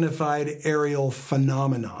unidentified aerial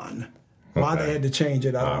phenomenon. Why they had to change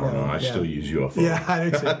it, I don't know. I still use UFO. Yeah, I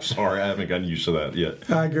do too. I'm sorry, I haven't gotten used to that yet.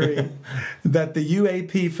 I agree. That the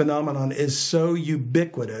UAP phenomenon is so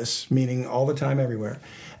ubiquitous, meaning all the time, everywhere,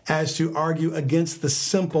 as to argue against the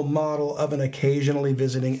simple model of an occasionally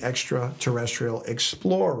visiting extraterrestrial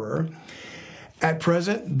explorer. At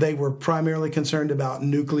present, they were primarily concerned about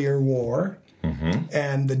nuclear war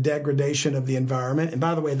and the degradation of the environment. And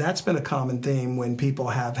by the way, that's been a common theme when people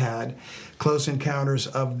have had close encounters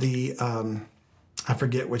of the, I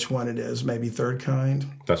forget which one it is, maybe third kind.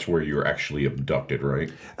 That's where you were actually abducted,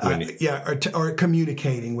 right? Or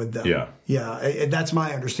communicating with them. Yeah, that's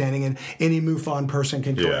my understanding. And any MUFON person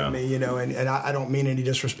can correct me, you know, and I don't mean any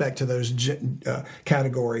disrespect to those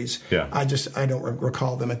categories. Yeah. I don't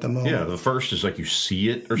recall them at the moment. Yeah, the first is like you see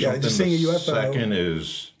it or something. Yeah, just seeing a UFO. The second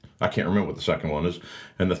is I can't remember what the second one is.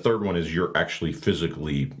 And the third one is you're actually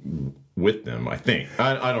physically with them, I think.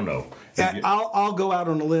 I don't know. I'll go out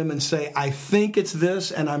on a limb and say I think it's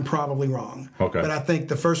this, and I'm probably wrong. Okay. But I think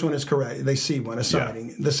the first one is correct. They see one, a sighting.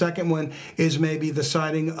 Yeah. The second one is maybe the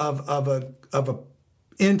sighting of a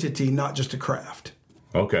entity, not just a craft.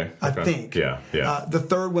 Okay. I think. Yeah. The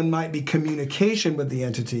third one might be communication with the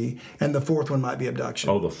entity, and the fourth one might be abduction.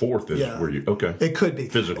 Oh, the fourth is where you... Okay. It could be.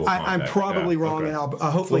 Physical contact. I'm probably wrong, and I'll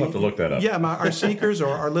hopefully... We'll have to look that up. Yeah, our seekers or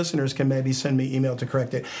our listeners can maybe send me email to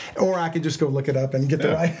correct it. Or I could just go look it up and get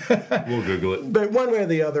the right... We'll Google it. But one way or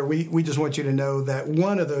the other, we just want you to know that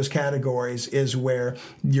one of those categories is where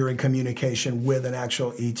you're in communication with an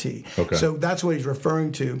actual ET. Okay. So that's what he's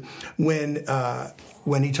referring to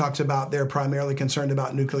when he talks about they're primarily concerned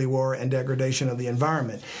about nuclear war and degradation of the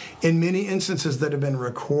environment. In many instances that have been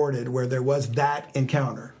recorded where there was that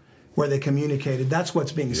encounter, where they communicated, that's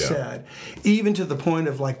what's being said. Even to the point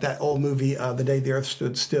of like that old movie, The Day the Earth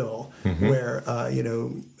Stood Still, where,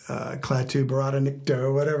 Klaatu Barada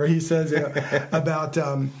Nikto, whatever he says, about,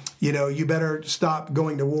 you better stop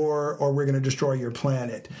going to war or we're going to destroy your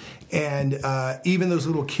planet. And even those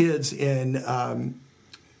little kids in...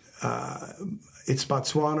 it's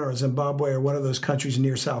Botswana or Zimbabwe or one of those countries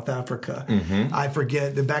near South Africa. I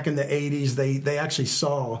forget that back in the 80s, they actually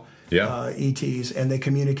saw ETs and they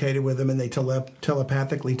communicated with them and they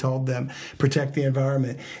telepathically told them, protect the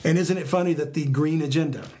environment. And isn't it funny that the green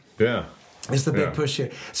agenda is the big push here?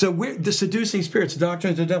 So we're the seducing spirits, the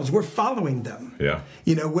doctrines of the devils, we're following them. Yeah.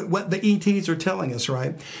 What the ETs are telling us,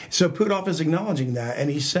 right? So Puthoff is acknowledging that, and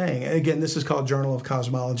he's saying, again, this is called Journal of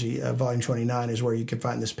Cosmology, volume 29 is where you can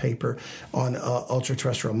find this paper on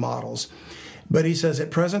ultra-terrestrial models. But he says,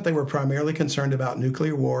 at present, they were primarily concerned about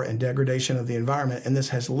nuclear war and degradation of the environment, and this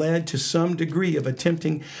has led to some degree of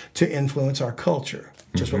attempting to influence our culture,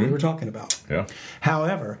 just what we were talking about. Yeah.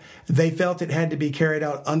 However, they felt it had to be carried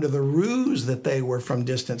out under the ruse that they were from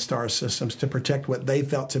distant star systems to protect what they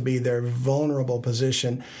felt to be their vulnerable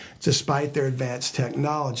position despite their advanced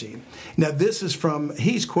technology. Now,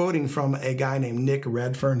 he's quoting from a guy named Nick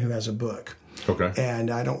Redfern who has a book. Okay.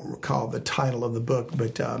 And I don't recall the title of the book,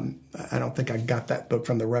 but I don't think I got that book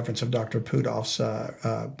from the reference of Dr. Puthoff's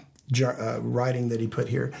writing that he put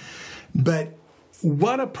here. But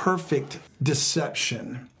what a perfect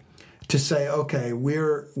deception to say, okay,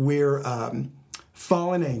 we're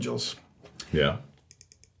fallen angels. Yeah.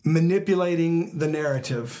 Manipulating the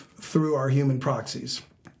narrative through our human proxies.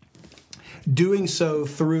 Doing so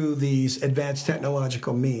through these advanced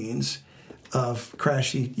technological means of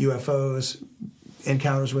crashy UFOs,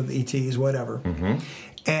 encounters with ETs, whatever,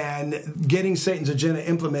 and getting Satan's agenda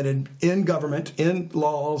implemented in government, in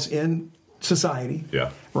laws, in society,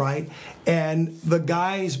 right? And the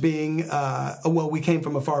guys being, we came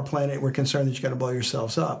from a far planet, we're concerned that you're going to blow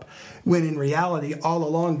yourselves up. When in reality, all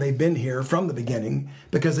along, they've been here from the beginning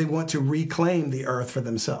because they want to reclaim the earth for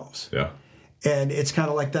themselves. Yeah. And it's kind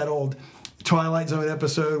of like that old Twilight Zone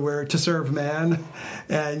episode where to serve man,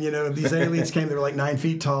 and these aliens came, they were like 9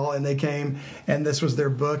 feet tall, and they came, and this was their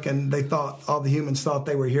book, and they thought, all the humans thought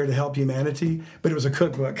they were here to help humanity, but it was a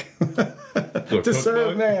cookbook. To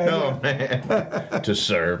serve man. No, man. To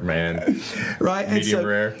serve man. Right? Medium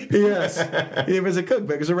rare. Yes. It was a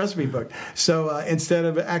cookbook. It was a recipe book. So instead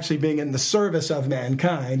of actually being in the service of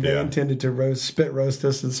mankind, they intended to spit roast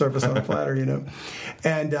us and serve us on a platter,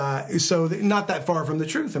 And so not that far from the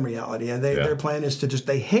truth in reality. And their plan is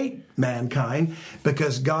they hate mankind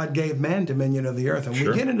because God gave man dominion of the earth. And we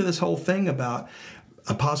get into this whole thing about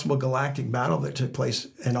a possible galactic battle that took place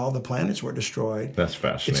and all the planets were destroyed. That's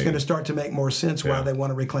fascinating. It's going to start to make more sense why they want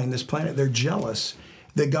to reclaim this planet. They're jealous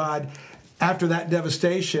that God, after that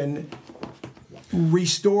devastation,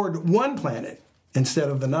 restored one planet instead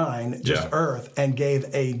of the 9, just Earth, and gave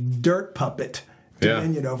a dirt puppet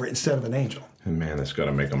dominion over it instead of an angel. Man, that's got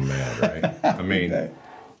to make them mad, right? I mean...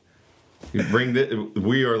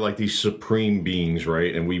 We are like these supreme beings,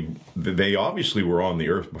 right? And they obviously were on the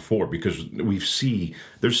earth before because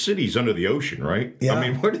there's cities under the ocean, right? Yeah. I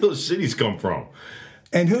mean, where do those cities come from?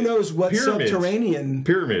 And who knows what Pyramids. Subterranean...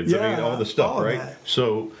 Pyramids, I mean, all the stuff, all right? That.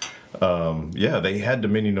 So, they had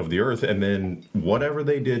dominion of the earth, and then whatever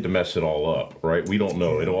they did to mess it all up, right? We don't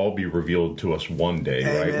know. It'll all be revealed to us one day,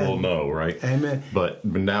 right? We'll know, right? Amen. But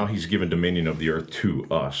now he's given dominion of the earth to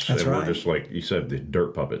us. That's and right. We're just like you said, the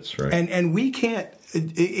dirt puppets, right? And we can't...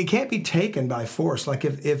 It can't be taken by force. Like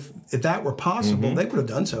if that were possible, they would have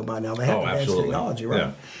done so by now. They have advanced technology, right?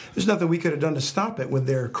 Yeah. There's nothing we could have done to stop it with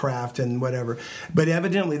their craft and whatever. But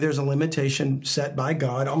evidently, there's a limitation set by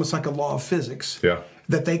God, almost like a law of physics,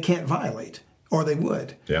 that they can't violate, or they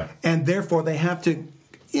would. Yeah. And therefore, they have to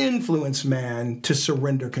influence man to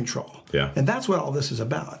surrender control. Yeah. And that's what all this is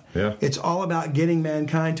about. Yeah. It's all about getting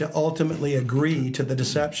mankind to ultimately agree to the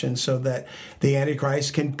deception so that the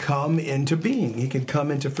Antichrist can come into being. He can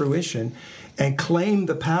come into fruition and claim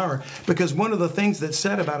the power. Because one of the things that's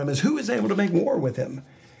said about him is, who is able to make war with him?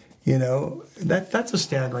 You know, that's a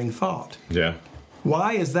staggering thought. Yeah.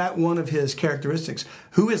 Why is that one of his characteristics?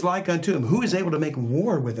 Who is like unto him? Who is able to make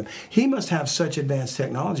war with him? He must have such advanced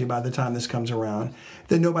technology by the time this comes around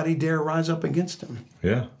that nobody dare rise up against him.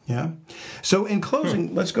 Yeah. Yeah. So in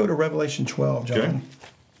closing, let's go to Revelation 12, John. Okay.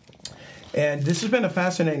 And this has been a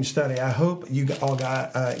fascinating study. I hope you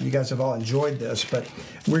guys have all enjoyed this. But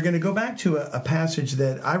we're going to go back to a passage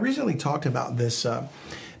that I recently talked about this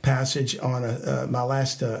passage on my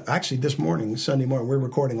last, actually this morning, Sunday morning. We're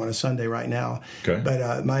recording on a Sunday right now. Okay.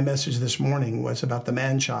 But my message this morning was about the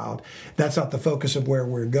man-child. That's not the focus of where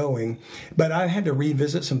we're going. But I had to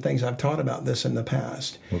revisit some things I've taught about this in the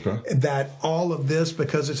past. Okay. That all of this,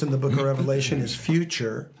 because it's in the book of Revelation, is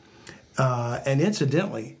future. And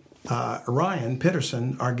incidentally, Ryan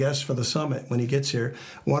Peterson, our guest for the summit, when he gets here,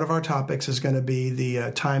 one of our topics is going to be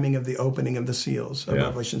the timing of the opening of the seals of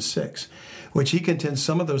Revelation 6, which he contends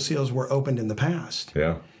some of those seals were opened in the past.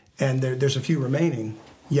 Yeah. And there's a few remaining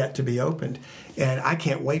yet to be opened. And I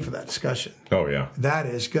can't wait for that discussion. Oh, yeah. That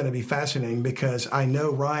is going to be fascinating because I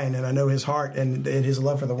know Ryan and I know his heart and his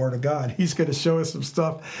love for the Word of God. He's going to show us some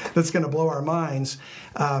stuff that's going to blow our minds.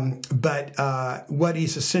 But what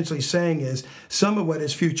he's essentially saying is some of what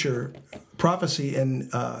is future prophecy in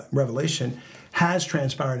Revelation has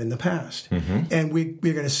transpired in the past. Mm-hmm. And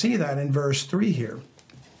we're going to see that in verse 3 here.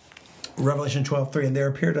 Revelation 12:3, and there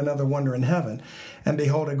appeared another wonder in heaven, and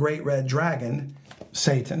behold, a great red dragon,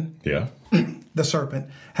 Satan, the serpent,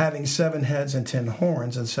 having 7 heads and 10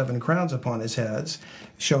 horns and 7 crowns upon his heads,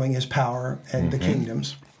 showing his power and the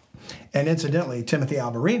kingdoms. And incidentally, Timothy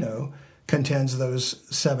Alberino contends those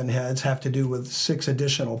 7 heads have to do with 6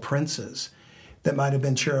 additional princes that might have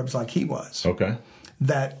been cherubs like he was. Okay.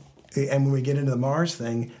 And when we get into the Mars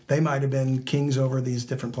thing, they might have been kings over these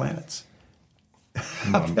different planets.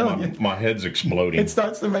 My head's exploding. It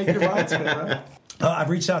starts to make your mind spin, right? I've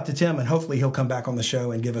reached out to Tim, and hopefully he'll come back on the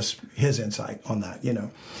show and give us his insight on that, you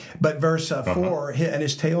know. But verse 4, and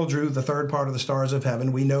his tail drew the third part of the stars of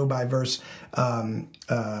heaven. We know by verse 7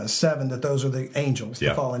 that those are the angels,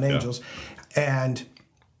 the fallen angels. And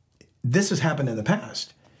this has happened in the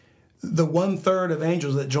past. The 1/3 of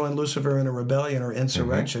angels that joined Lucifer in a rebellion or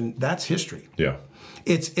insurrection, that's history. Yeah.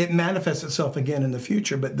 It manifests itself again in the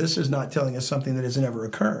future, but this is not telling us something that has never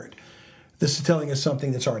occurred. This is telling us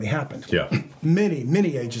something that's already happened. Yeah. Many,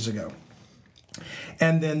 many ages ago.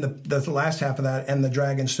 And then the last half of that, and the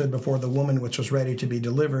dragon stood before the woman which was ready to be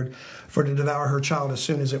delivered for to devour her child as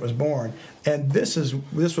soon as it was born. And this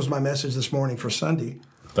was my message this morning for Sunday.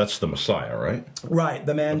 That's the Messiah, right? Right,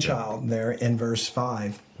 the man-child there in verse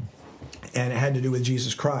 5. And it had to do with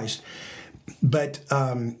Jesus Christ. But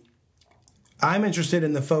I'm interested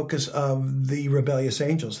in the focus of the rebellious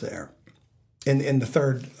angels there. In the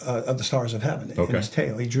third of the stars of heaven, in his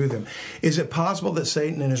tail, he drew them. Is it possible that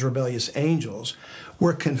Satan and his rebellious angels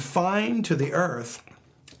were confined to the earth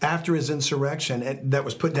after his insurrection that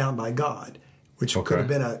was put down by God, which could have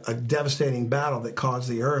been a devastating battle that caused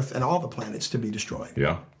the earth and all the planets to be destroyed?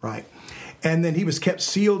 Yeah. Right. And then he was kept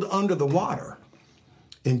sealed under the water.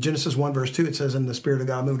 In Genesis 1, verse 2, it says, and the Spirit of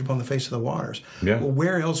God moved upon the face of the waters. Yeah. Well,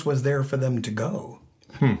 where else was there for them to go?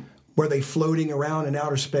 Were they floating around in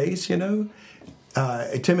outer space, you know?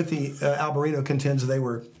 Timothy Alberino contends they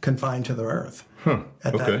were confined to the earth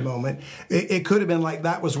at that moment. It could have been like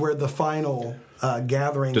that was where the final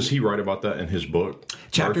gathering. Does he write about that in his book?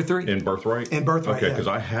 Chapter 3. In Birthright? In Birthright, okay, because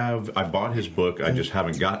I bought his book. I just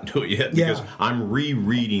haven't gotten to it yet because I'm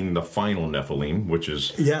rereading The Final Nephilim, which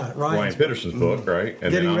is Ryan Peterson's book, right?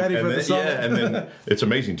 And getting ready for the summit. Yeah, and then it's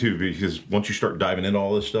amazing, too, because once you start diving into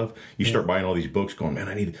all this stuff, you start buying all these books going, man,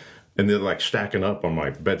 I need... And they're like stacking up on my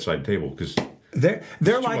bedside table because... They're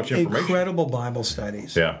like incredible Bible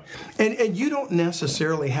studies. Yeah. And you don't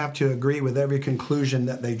necessarily have to agree with every conclusion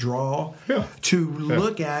that they draw to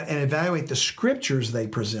look at and evaluate the scriptures they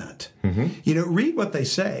present. Mm-hmm. You know, read what they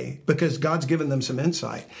say because God's given them some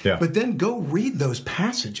insight. Yeah. But then go read those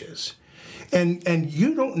passages. And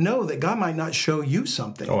you don't know that God might not show you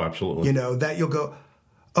something. Oh, absolutely. You know, that you'll go...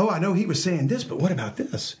 Oh, I know he was saying this, but what about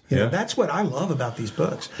this? You know, that's what I love about these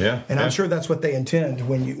books. Yeah, and I'm sure that's what they intend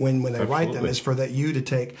when they write them, is for that you to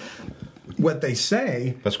take what they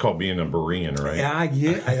say. That's called being a Berean, right?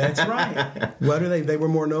 Yeah, that's right. What are they? They were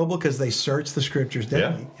more noble because they searched the scriptures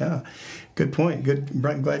daily. Yeah, good point. Good.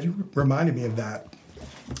 I'm glad you reminded me of that.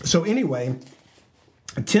 So anyway,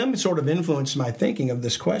 Tim sort of influenced my thinking of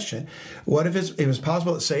this question. What if it was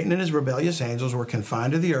possible that Satan and his rebellious angels were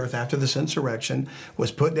confined to the earth after this insurrection,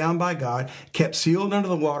 was put down by God, kept sealed under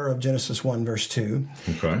the water of Genesis 1, verse 2.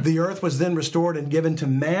 Okay. The earth was then restored and given to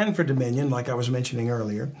man for dominion, like I was mentioning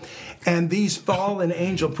earlier. And these fallen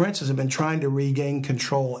angel princes have been trying to regain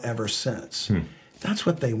control ever since. That's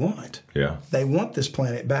what they want. Yeah. They want this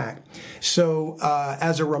planet back. So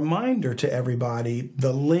as a reminder to everybody,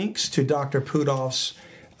 the links to Dr. Puthoff's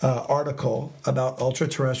article about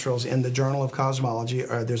ultra-terrestrials in the Journal of Cosmology,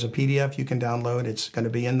 there's a PDF you can download. It's going to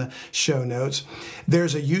be in the show notes.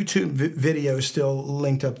 There's a YouTube video still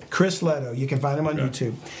linked up. Chris Leto, you can find him on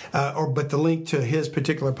YouTube. But the link to his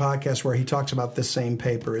particular podcast where he talks about this same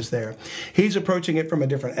paper is there. He's approaching it from a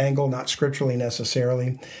different angle, not scripturally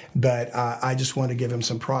necessarily, but I just want to give him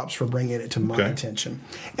some props for bringing it to my attention.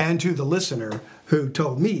 And to the listener who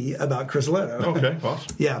told me about Chris Leto. Okay,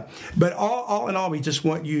 awesome. Yeah. But all in all, we just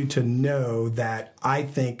want you to know that I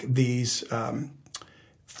think these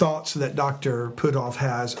thoughts that Dr. Puthoff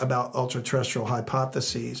has about ultra-terrestrial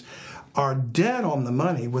hypotheses are dead on the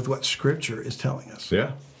money with what Scripture is telling us.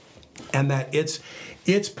 Yeah. And that it's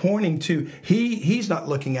pointing to, he's not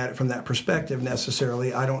looking at it from that perspective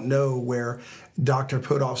necessarily. I don't know where Dr.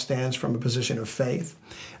 Puthoff stands from a position of faith.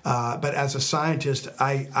 But as a scientist,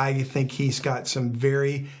 I think he's got some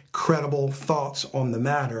very credible thoughts on the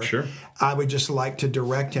matter. Sure. I would just like to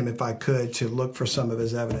direct him, if I could, to look for some of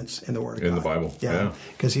his evidence in the Word of God. In the Bible. Yeah.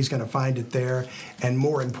 Because he's going to find it there. And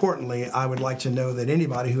more importantly, I would like to know that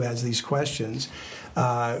anybody who has these questions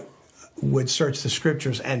would search the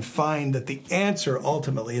Scriptures and find that the answer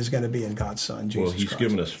ultimately is going to be in God's Son, Jesus Christ. Well, he's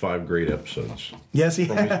given us 5 great episodes. Yes, he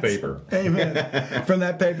has. From his paper. Amen. From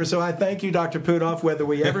that paper. So I thank you, Dr. Puthoff, whether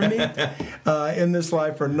we ever meet in this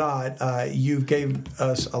life or not. You gave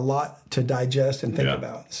us a lot to digest and think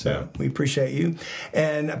about. So we appreciate you.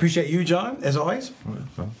 And appreciate you, John, as always.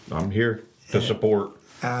 I'm here to support.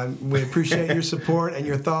 We appreciate your support and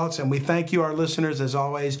your thoughts, and we thank you, our listeners, as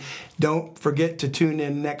always. Don't forget to tune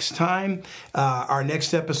in next time. Our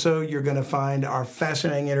next episode, you're going to find our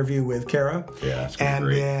fascinating interview with Kara. Yeah, it's going to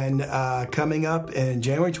be great. And then coming up in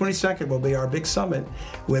January 22nd will be our big summit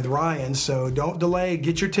with Ryan. So don't delay.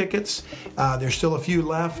 Get your tickets. There's still a few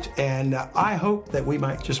left, and I hope that we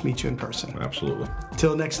might just meet you in person. Absolutely.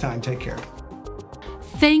 Till next time, take care.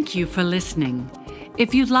 Thank you for listening.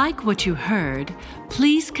 If you like what you heard,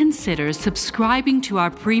 please consider subscribing to our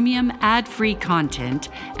premium ad-free content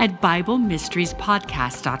at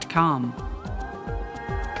BibleMysteriesPodcast.com.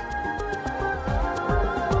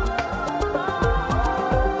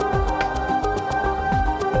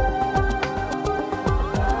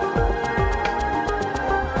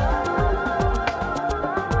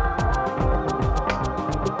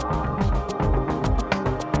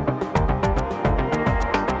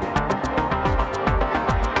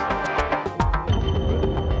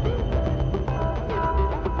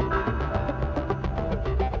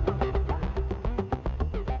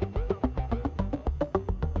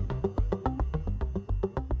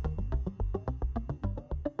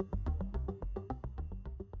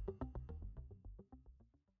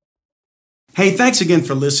 Hey, thanks again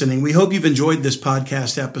for listening. We hope you've enjoyed this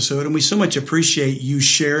podcast episode, and we so much appreciate you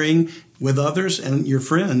sharing with others and your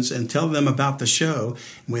friends and tell them about the show.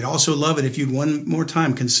 And we'd also love it if you'd one more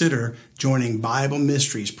time consider joining Bible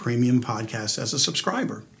Mysteries Premium Podcast as a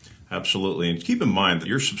subscriber. Absolutely. And keep in mind that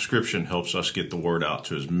your subscription helps us get the word out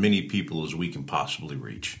to as many people as we can possibly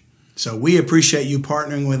reach. So we appreciate you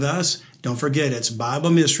partnering with us. Don't forget, it's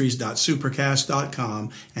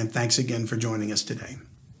BibleMysteries.supercast.com. And thanks again for joining us today.